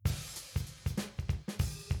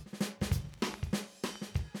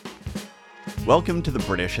Welcome to the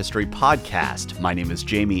British History Podcast. My name is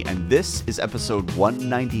Jamie, and this is episode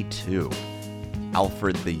 192,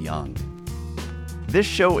 Alfred the Young. This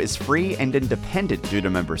show is free and independent due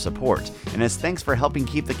to member support, and as thanks for helping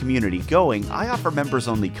keep the community going, I offer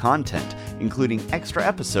members-only content, including extra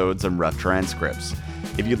episodes and rough transcripts.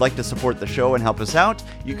 If you'd like to support the show and help us out,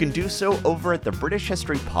 you can do so over at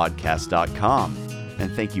thebritishhistorypodcast.com.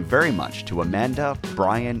 And thank you very much to Amanda,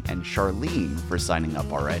 Brian, and Charlene for signing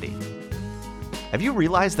up already. Have you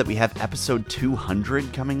realized that we have episode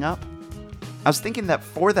 200 coming up? I was thinking that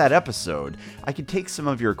for that episode, I could take some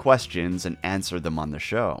of your questions and answer them on the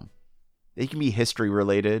show. They can be history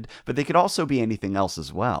related, but they could also be anything else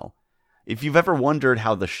as well. If you've ever wondered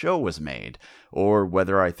how the show was made, or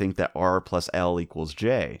whether I think that R plus L equals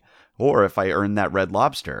J, or if I earned that red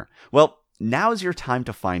lobster, well, now's your time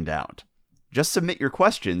to find out. Just submit your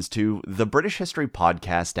questions to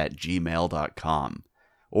thebritishhistorypodcast@gmail.com,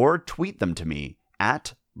 or tweet them to me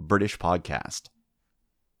at BritishPodcast.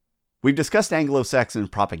 We've discussed Anglo-Saxon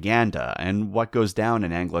propaganda and what goes down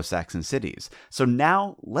in Anglo-Saxon cities, so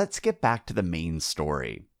now let's get back to the main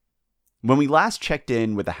story. When we last checked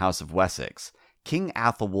in with the House of Wessex, King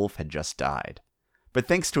Athelwulf had just died. But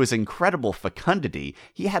thanks to his incredible fecundity,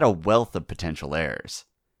 he had a wealth of potential heirs.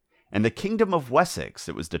 And the Kingdom of Wessex,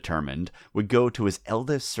 it was determined, would go to his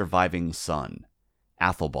eldest surviving son,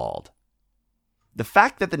 Athelbald. The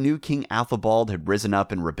fact that the new King Athelbald had risen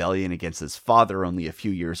up in rebellion against his father only a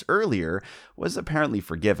few years earlier was apparently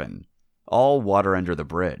forgiven, all water under the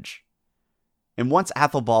bridge. And once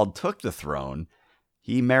Athelbald took the throne,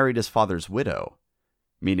 he married his father's widow,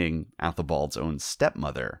 meaning Athelbald's own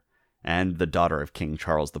stepmother, and the daughter of King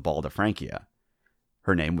Charles the Bald of Francia.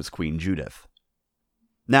 Her name was Queen Judith.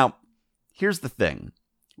 Now, here's the thing.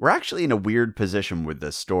 We're actually in a weird position with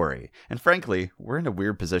this story, and frankly, we're in a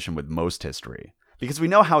weird position with most history, because we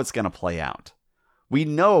know how it's going to play out. We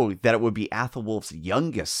know that it would be Athelwulf's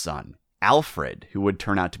youngest son, Alfred, who would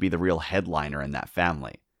turn out to be the real headliner in that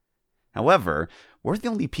family. However, we're the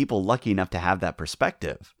only people lucky enough to have that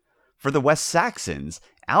perspective. For the West Saxons,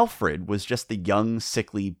 Alfred was just the young,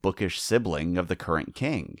 sickly, bookish sibling of the current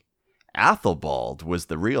king. Athelbald was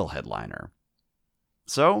the real headliner.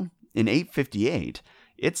 So, in 858,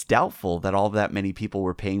 it's doubtful that all that many people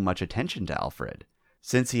were paying much attention to Alfred,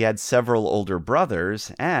 since he had several older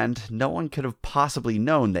brothers, and no one could have possibly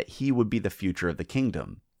known that he would be the future of the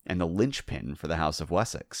kingdom, and the linchpin for the House of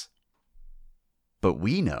Wessex. But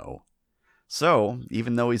we know. So,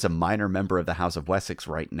 even though he's a minor member of the House of Wessex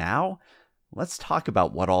right now, let's talk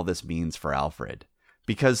about what all this means for Alfred,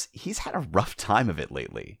 because he's had a rough time of it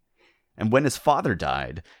lately. And when his father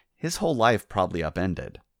died, his whole life probably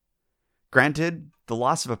upended. Granted, the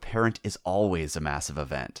loss of a parent is always a massive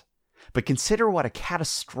event, but consider what a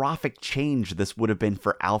catastrophic change this would have been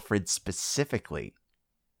for Alfred specifically.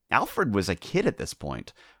 Alfred was a kid at this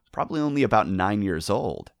point, probably only about 9 years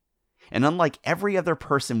old. And unlike every other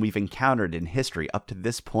person we've encountered in history up to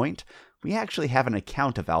this point, we actually have an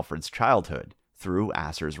account of Alfred's childhood through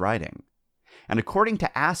Asser's writing. And according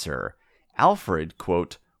to Asser, Alfred,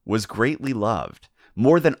 quote, was greatly loved,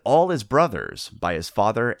 more than all his brothers, by his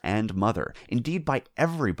father and mother, indeed by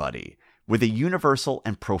everybody, with a universal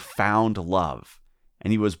and profound love,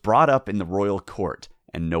 and he was brought up in the royal court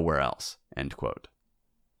and nowhere else, end quote.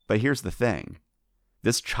 But here's the thing.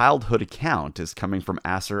 This childhood account is coming from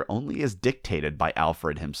Asser only as dictated by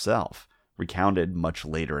Alfred himself, recounted much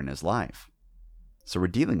later in his life. So we're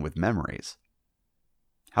dealing with memories.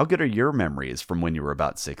 How good are your memories from when you were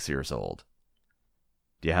about 6 years old?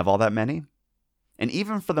 Do you have all that many? And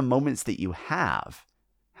even for the moments that you have,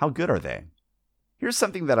 how good are they? Here's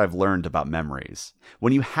something that I've learned about memories.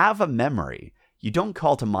 When you have a memory, you don't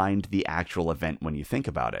call to mind the actual event when you think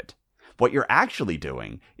about it. What you're actually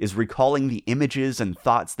doing is recalling the images and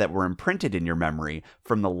thoughts that were imprinted in your memory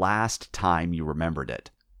from the last time you remembered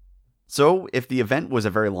it. So, if the event was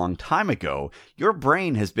a very long time ago, your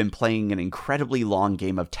brain has been playing an incredibly long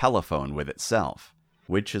game of telephone with itself,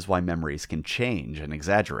 which is why memories can change and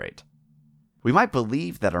exaggerate. We might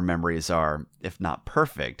believe that our memories are, if not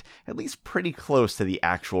perfect, at least pretty close to the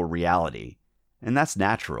actual reality. And that's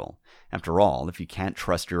natural. After all, if you can't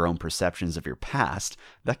trust your own perceptions of your past,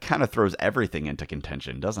 that kind of throws everything into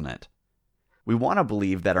contention, doesn't it? We want to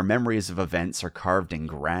believe that our memories of events are carved in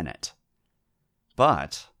granite.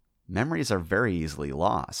 But memories are very easily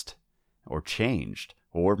lost, or changed,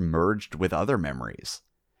 or merged with other memories.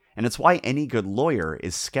 And it's why any good lawyer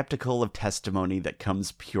is skeptical of testimony that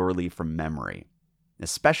comes purely from memory,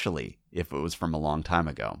 especially if it was from a long time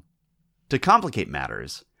ago. To complicate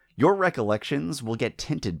matters, your recollections will get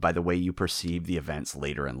tinted by the way you perceive the events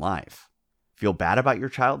later in life. Feel bad about your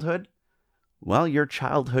childhood? well, your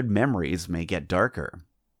childhood memories may get darker.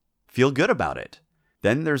 Feel good about it.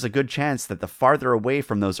 Then there's a good chance that the farther away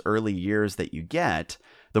from those early years that you get,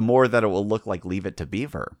 the more that it will look like Leave It to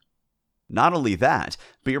Beaver. Not only that,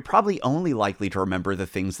 but you're probably only likely to remember the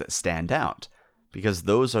things that stand out, because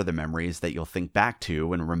those are the memories that you'll think back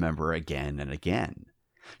to and remember again and again.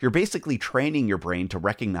 You're basically training your brain to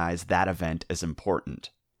recognize that event as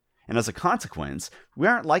important. And as a consequence, we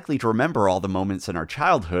aren't likely to remember all the moments in our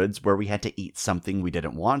childhoods where we had to eat something we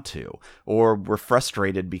didn't want to, or were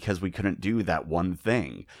frustrated because we couldn't do that one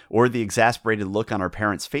thing, or the exasperated look on our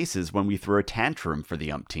parents' faces when we threw a tantrum for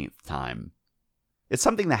the umpteenth time. It's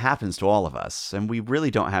something that happens to all of us, and we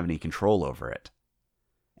really don't have any control over it.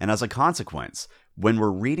 And as a consequence, when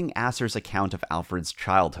we're reading Asser's account of Alfred's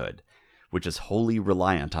childhood, which is wholly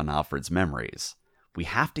reliant on Alfred's memories, we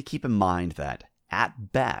have to keep in mind that,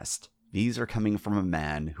 at best, these are coming from a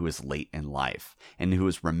man who is late in life, and who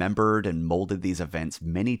has remembered and molded these events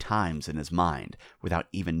many times in his mind without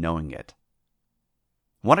even knowing it.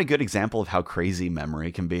 Want a good example of how crazy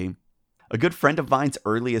memory can be? A good friend of mine's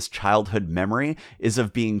earliest childhood memory is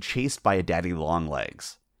of being chased by a daddy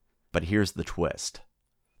longlegs. But here's the twist.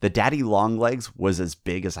 The daddy longlegs was as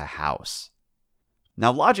big as a house.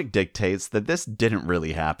 Now, logic dictates that this didn't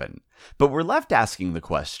really happen, but we're left asking the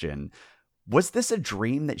question, was this a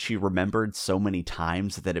dream that she remembered so many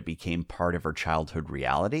times that it became part of her childhood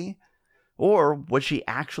reality? Or was she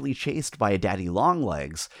actually chased by a daddy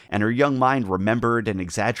longlegs, and her young mind remembered and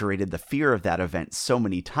exaggerated the fear of that event so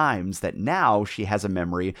many times that now she has a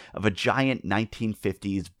memory of a giant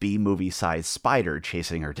 1950s B-movie-sized spider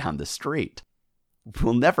chasing her down the street?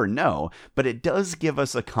 We'll never know, but it does give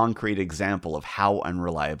us a concrete example of how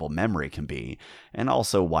unreliable memory can be, and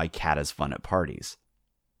also why cat is fun at parties.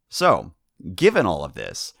 So, given all of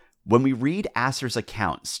this, when we read Asser's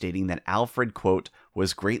account stating that Alfred, quote,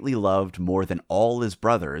 was greatly loved more than all his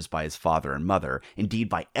brothers by his father and mother, indeed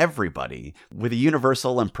by everybody, with a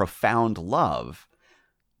universal and profound love,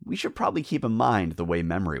 we should probably keep in mind the way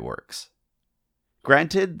memory works.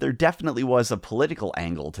 Granted, there definitely was a political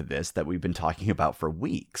angle to this that we've been talking about for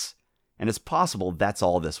weeks, and it's possible that's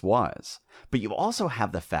all this was. But you also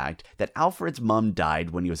have the fact that Alfred's mom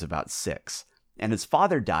died when he was about 6, and his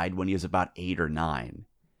father died when he was about 8 or 9.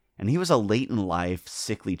 And he was a late-in-life,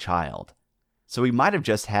 sickly child. So he might have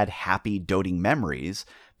just had happy, doting memories,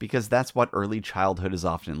 because that's what early childhood is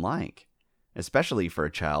often like, especially for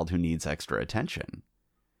a child who needs extra attention.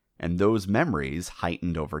 And those memories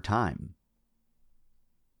heightened over time.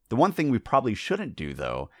 The one thing we probably shouldn't do,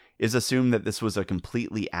 though, is assume that this was a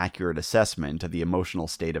completely accurate assessment of the emotional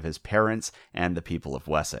state of his parents and the people of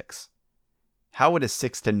Wessex. How would a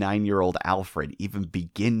 6 to 9-year-old Alfred even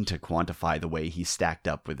begin to quantify the way he stacked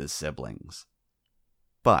up with his siblings?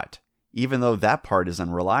 But, even though that part is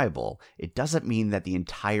unreliable, it doesn't mean that the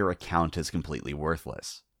entire account is completely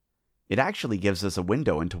worthless. It actually gives us a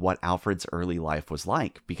window into what Alfred's early life was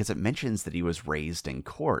like, because it mentions that he was raised in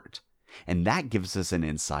court. And that gives us an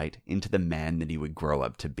insight into the man that he would grow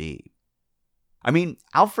up to be. I mean,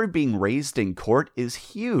 Alfred being raised in court is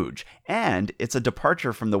huge, and it's a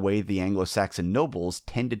departure from the way the Anglo-Saxon nobles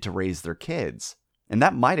tended to raise their kids, and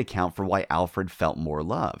that might account for why Alfred felt more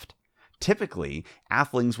loved. Typically,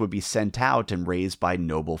 athelings would be sent out and raised by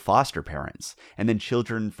noble foster parents, and then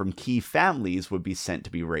children from key families would be sent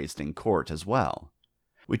to be raised in court as well.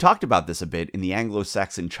 We talked about this a bit in the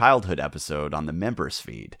Anglo-Saxon childhood episode on the members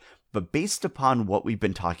feed, but based upon what we've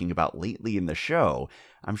been talking about lately in the show,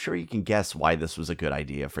 I'm sure you can guess why this was a good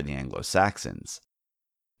idea for the Anglo-Saxons.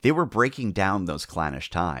 They were breaking down those clannish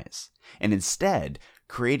ties, and instead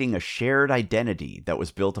creating a shared identity that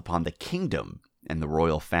was built upon the kingdom and the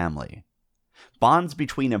royal family. Bonds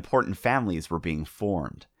between important families were being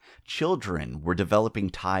formed. Children were developing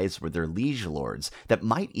ties with their liege lords that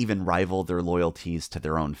might even rival their loyalties to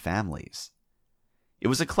their own families. It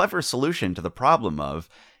was a clever solution to the problem of,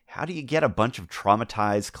 how do you get a bunch of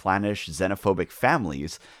traumatized, clannish, xenophobic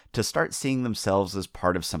families to start seeing themselves as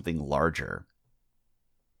part of something larger?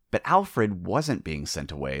 But Alfred wasn't being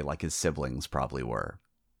sent away like his siblings probably were.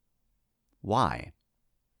 Why?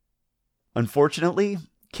 Unfortunately,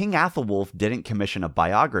 King Athelwulf didn't commission a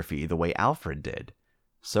biography the way Alfred did,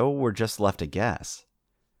 so we're just left to guess.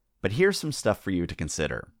 But here's some stuff for you to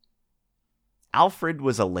consider. Alfred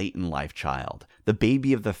was a late-in-life child, the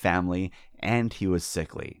baby of the family, and he was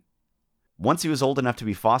sickly. Once he was old enough to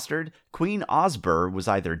be fostered, Queen Osburh was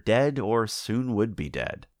either dead or soon would be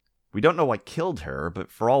dead. We don't know what killed her, but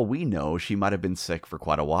for all we know, she might have been sick for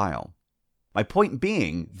quite a while. My point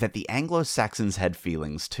being that the Anglo-Saxons had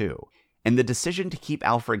feelings too, And the decision to keep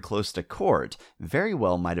Alfred close to court very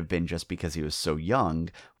well might have been just because he was so young,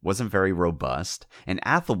 wasn't very robust, and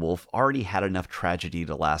Athelwulf already had enough tragedy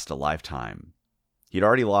to last a lifetime. He'd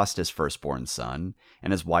already lost his firstborn son,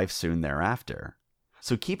 and his wife soon thereafter.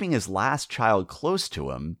 So keeping his last child close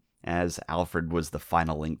to him, as Alfred was the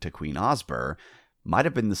final link to Queen Osber, might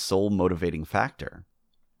have been the sole motivating factor.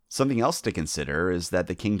 Something else to consider is that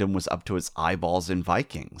the kingdom was up to its eyeballs in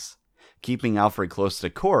Vikings. Keeping Alfred close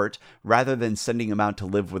to court, rather than sending him out to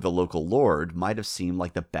live with a local lord, might have seemed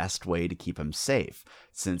like the best way to keep him safe,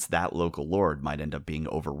 since that local lord might end up being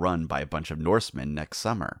overrun by a bunch of Norsemen next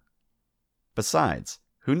summer. Besides,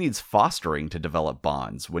 who needs fostering to develop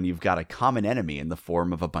bonds when you've got a common enemy in the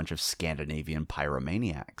form of a bunch of Scandinavian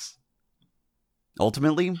pyromaniacs?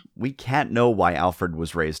 Ultimately, we can't know why Alfred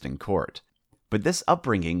was raised in court, but this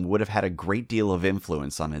upbringing would have had a great deal of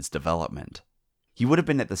influence on his development. He would have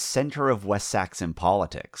been at the center of West Saxon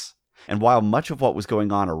politics, and while much of what was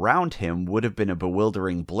going on around him would have been a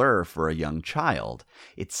bewildering blur for a young child,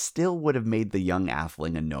 it still would have made the young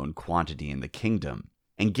atheling a known quantity in the kingdom,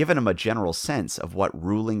 and given him a general sense of what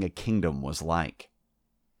ruling a kingdom was like.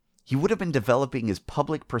 He would have been developing his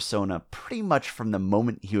public persona pretty much from the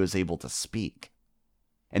moment he was able to speak.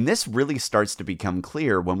 And this really starts to become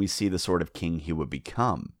clear when we see the sort of king he would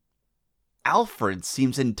become. Alfred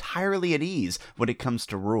seems entirely at ease when it comes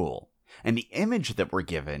to rule, and the image that we're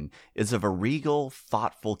given is of a regal,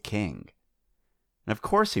 thoughtful king. And of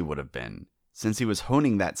course he would have been, since he was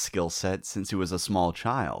honing that skill set since he was a small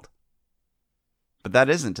child. But that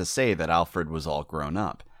isn't to say that Alfred was all grown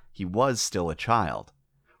up. He was still a child.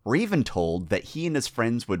 We're even told that he and his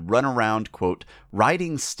friends would run around, quote,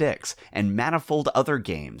 riding sticks and manifold other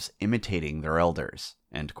games, imitating their elders,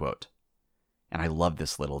 end quote. And I love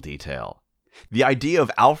this little detail. The idea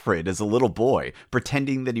of Alfred as a little boy,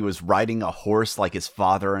 pretending that he was riding a horse like his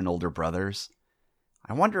father and older brothers.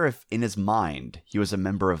 I wonder if, in his mind, he was a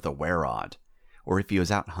member of the Werod, or if he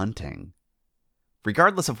was out hunting.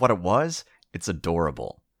 Regardless of what it was, it's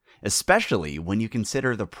adorable, especially when you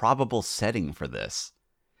consider the probable setting for this.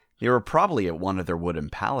 They were probably at one of their wooden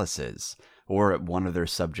palaces, or at one of their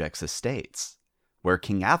subjects' estates, where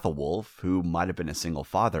King Athelwulf, who might have been a single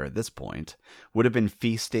father at this point, would have been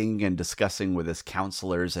feasting and discussing with his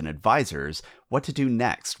counselors and advisors what to do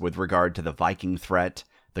next with regard to the Viking threat,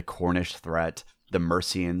 the Cornish threat, the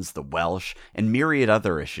Mercians, the Welsh, and myriad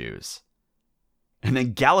other issues. And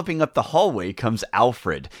then galloping up the hallway comes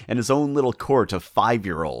Alfred and his own little court of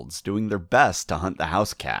 5-year-olds doing their best to hunt the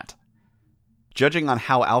house cat. Judging on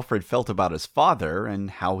how Alfred felt about his father and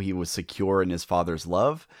how he was secure in his father's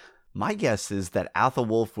love, my guess is that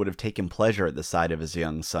Athelwulf would have taken pleasure at the sight of his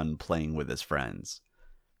young son playing with his friends.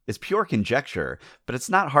 It's pure conjecture, but it's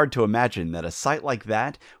not hard to imagine that a sight like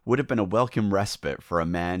that would have been a welcome respite for a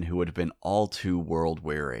man who would have been all too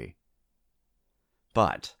world-weary.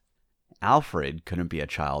 But Alfred couldn't be a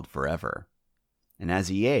child forever, and as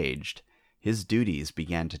he aged, his duties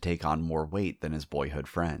began to take on more weight than his boyhood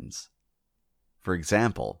friends. For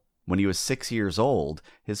example, when he was 6 years old,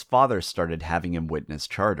 his father started having him witness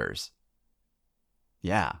charters.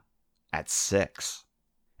 Yeah, at 6.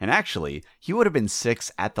 And actually, he would have been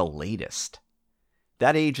 6 at the latest.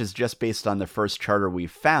 That age is just based on the first charter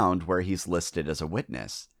we've found where he's listed as a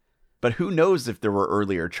witness. But who knows if there were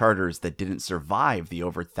earlier charters that didn't survive the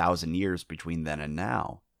over 1,000 years between then and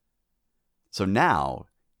now. So now,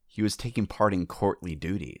 he was taking part in courtly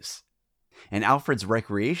duties. And Alfred's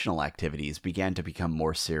recreational activities began to become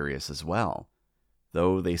more serious as well,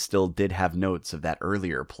 though they still did have notes of that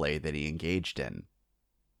earlier play that he engaged in.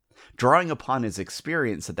 Drawing upon his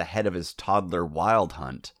experience at the head of his toddler wild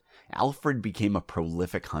hunt, Alfred became a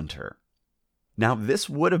prolific hunter. Now, this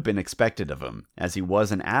would have been expected of him, as he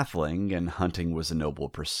was an atheling and hunting was a noble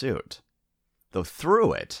pursuit. Though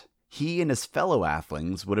through it, he and his fellow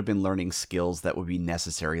athelings would have been learning skills that would be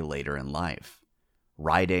necessary later in life.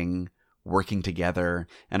 Riding, working together,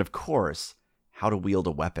 and of course, how to wield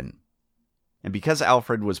a weapon. And because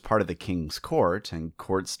Alfred was part of the king's court, and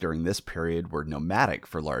courts during this period were nomadic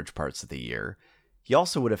for large parts of the year, he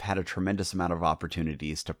also would have had a tremendous amount of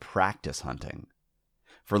opportunities to practice hunting.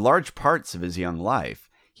 For large parts of his young life,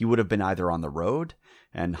 he would have been either on the road,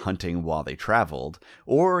 and hunting while they traveled,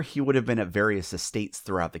 or he would have been at various estates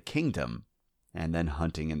throughout the kingdom, and then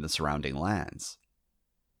hunting in the surrounding lands.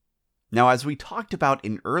 Now, as we talked about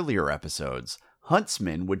in earlier episodes,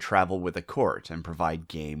 huntsmen would travel with a court and provide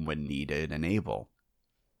game when needed and able.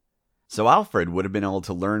 So Alfred would have been able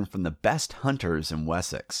to learn from the best hunters in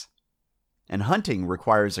Wessex. And hunting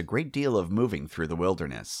requires a great deal of moving through the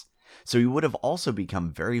wilderness, so he would have also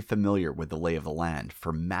become very familiar with the lay of the land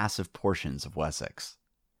for massive portions of Wessex.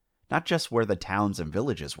 not just where the towns and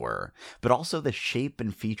villages were, but also the shape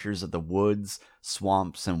and features of the woods,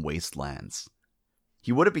 swamps, and wastelands.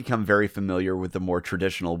 He would have become very familiar with the more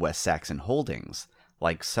traditional West Saxon holdings,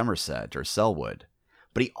 like Somerset or Selwood,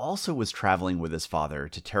 but he also was traveling with his father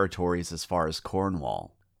to territories as far as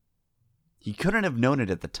Cornwall. He couldn't have known it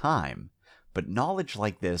at the time, but knowledge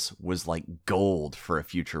like this was like gold for a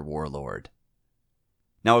future warlord.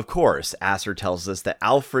 Now, of course, Asser tells us that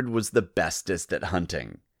Alfred was the bestest at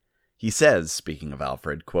hunting. He says, speaking of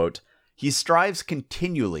Alfred, quote, "He strives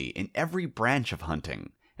continually in every branch of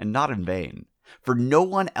hunting, and not in vain, for no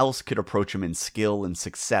one else could approach him in skill and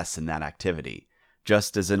success in that activity,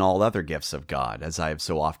 just as in all other gifts of God, as I have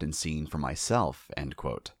so often seen for myself," end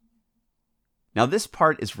quote. Now, this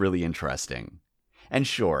part is really interesting. And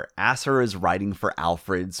sure, Asser is writing for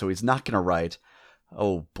Alfred, so he's not going to write,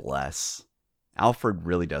 "Oh, bless." Alfred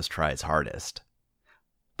really does try his hardest.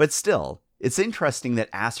 But still, it's interesting that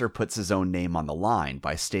Asser puts his own name on the line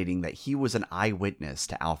by stating that he was an eyewitness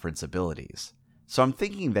to Alfred's abilities. So I'm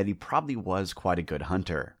thinking that he probably was quite a good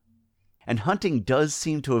hunter. And hunting does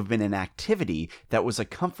seem to have been an activity that was a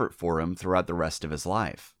comfort for him throughout the rest of his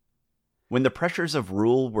life. When the pressures of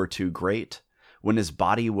rule were too great, when his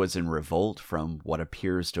body was in revolt from what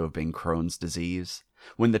appears to have been Crohn's disease,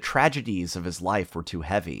 when the tragedies of his life were too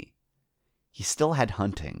heavy, he still had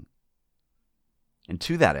hunting. And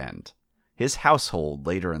to that end, his household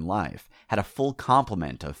later in life had a full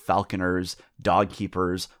complement of falconers, dog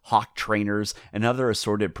keepers, hawk trainers, and other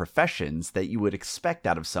assorted professions that you would expect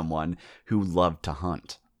out of someone who loved to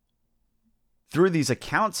hunt. Through these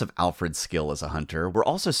accounts of Alfred's skill as a hunter, we're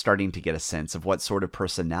also starting to get a sense of what sort of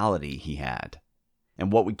personality he had,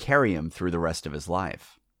 and what would carry him through the rest of his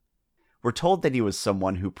life. We're told that he was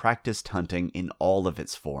someone who practiced hunting in all of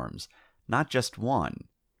its forms, not just one,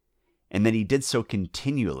 and that he did so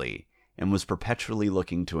continually and was perpetually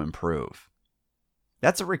looking to improve.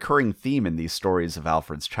 That's a recurring theme in these stories of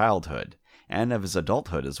Alfred's childhood, and of his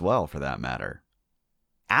adulthood as well, for that matter.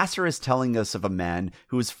 Asser is telling us of a man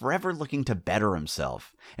who is forever looking to better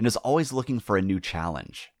himself, and is always looking for a new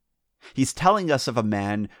challenge. He's telling us of a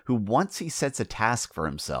man who, once he sets a task for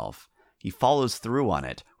himself, he follows through on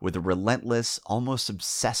it with a relentless, almost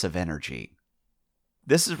obsessive energy.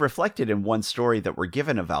 This is reflected in one story that we're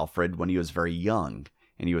given of Alfred when he was very young,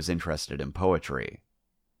 and he was interested in poetry.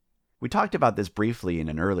 We talked about this briefly in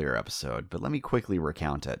an earlier episode, but let me quickly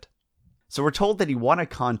recount it. So we're told that he won a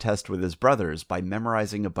contest with his brothers by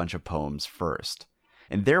memorizing a bunch of poems first,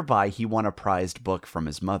 and thereby he won a prized book from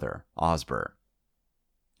his mother, Osber.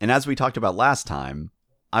 And as we talked about last time,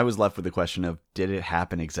 I was left with the question of, did it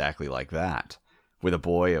happen exactly like that? With a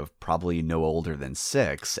boy of probably no older than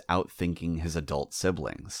 6 outthinking his adult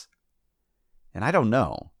siblings? And I don't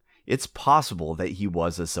know. It's possible that he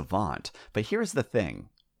was a savant, but here's the thing.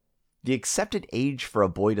 The accepted age for a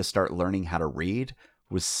boy to start learning how to read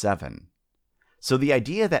was 7. So the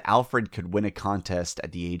idea that Alfred could win a contest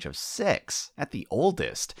at the age of 6, at the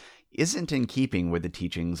oldest, isn't in keeping with the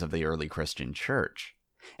teachings of the early Christian church.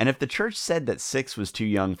 And if the church said that 6 was too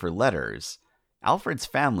young for letters, Alfred's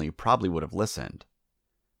family probably would have listened.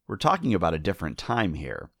 We're talking about a different time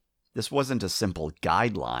here. This wasn't a simple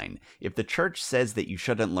guideline. If the church says that you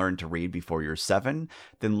shouldn't learn to read before you're 7,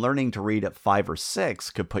 then learning to read at 5 or 6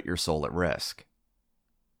 could put your soul at risk.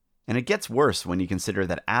 And it gets worse when you consider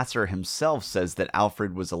that Asser himself says that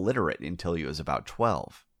Alfred was illiterate until he was about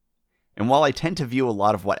 12. And while I tend to view a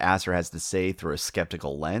lot of what Asser has to say through a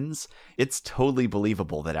skeptical lens, it's totally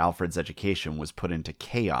believable that Alfred's education was put into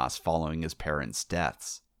chaos following his parents'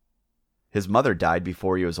 deaths. His mother died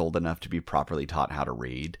before he was old enough to be properly taught how to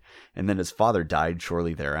read, and then his father died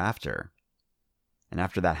shortly thereafter. And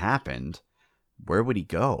after that happened, where would he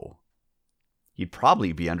go? He'd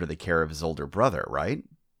probably be under the care of his older brother, right?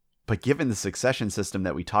 But given the succession system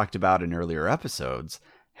that we talked about in earlier episodes,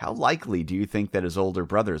 how likely do you think that his older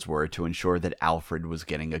brothers were to ensure that Alfred was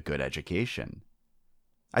getting a good education?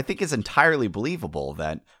 I think it's entirely believable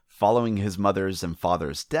that, following his mother's and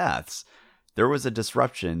father's deaths, there was a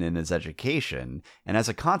disruption in his education, and as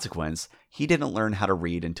a consequence, he didn't learn how to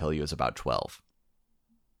read until he was about 12.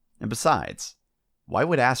 And besides, why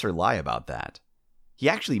would Asser lie about that? He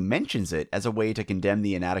actually mentions it as a way to condemn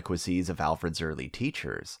the inadequacies of Alfred's early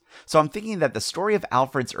teachers. So I'm thinking that the story of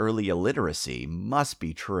Alfred's early illiteracy must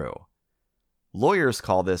be true. Lawyers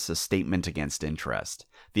call this a statement against interest,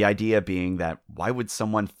 the idea being that why would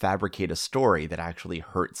someone fabricate a story that actually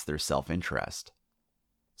hurts their self-interest?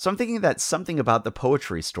 So I'm thinking that something about the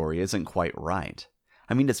poetry story isn't quite right.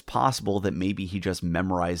 I mean, it's possible that maybe he just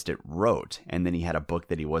memorized it rote, and then he had a book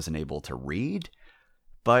that he wasn't able to read,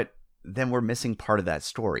 but then we're missing part of that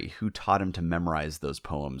story. Who taught him to memorize those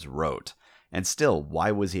poems wrote? And still,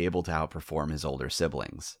 why was he able to outperform his older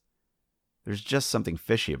siblings? There's just something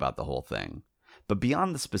fishy about the whole thing. But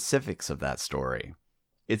beyond the specifics of that story,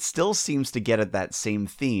 it still seems to get at that same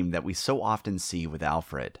theme that we so often see with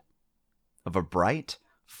Alfred, of a bright,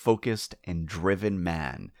 focused, and driven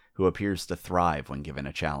man who appears to thrive when given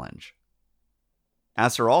a challenge.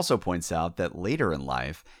 Asser also points out that later in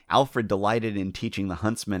life, Alfred delighted in teaching the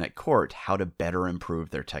huntsmen at court how to better improve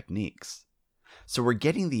their techniques. So we're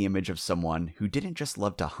getting the image of someone who didn't just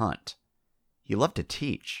love to hunt. He loved to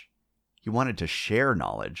teach. He wanted to share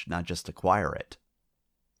knowledge, not just acquire it.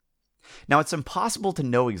 Now, it's impossible to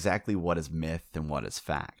know exactly what is myth and what is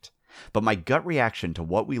fact, but my gut reaction to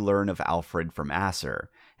what we learn of Alfred from Asser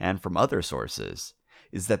and from other sources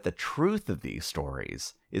is that the truth of these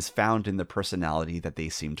stories is found in the personality that they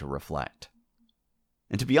seem to reflect.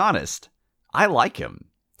 And to be honest, I like him.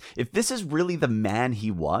 If this is really the man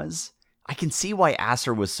he was, I can see why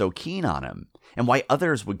Asser was so keen on him, and why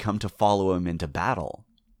others would come to follow him into battle.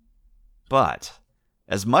 But,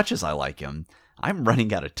 as much as I like him, I'm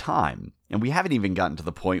running out of time, and we haven't even gotten to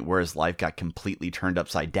the point where his life got completely turned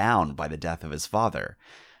upside down by the death of his father,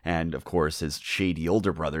 and of course his shady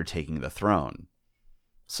older brother taking the throne.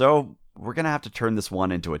 So, we're going to have to turn this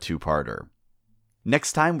one into a two-parter.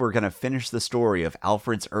 Next time, we're going to finish the story of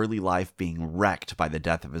Alfred's early life being wrecked by the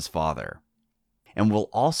death of his father. And we'll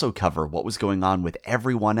also cover what was going on with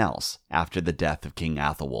everyone else after the death of King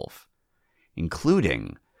Athelwulf,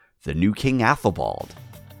 including the new King Athelbald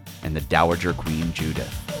and the Dowager Queen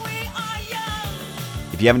Judith.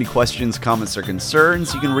 If you have any questions, comments, or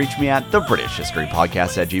concerns, you can reach me at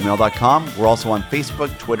thebritishhistorypodcast@gmail.com. We're also on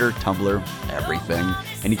Facebook, Twitter, Tumblr, everything.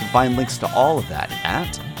 And you can find links to all of that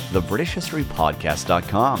at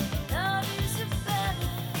thebritishhistorypodcast.com.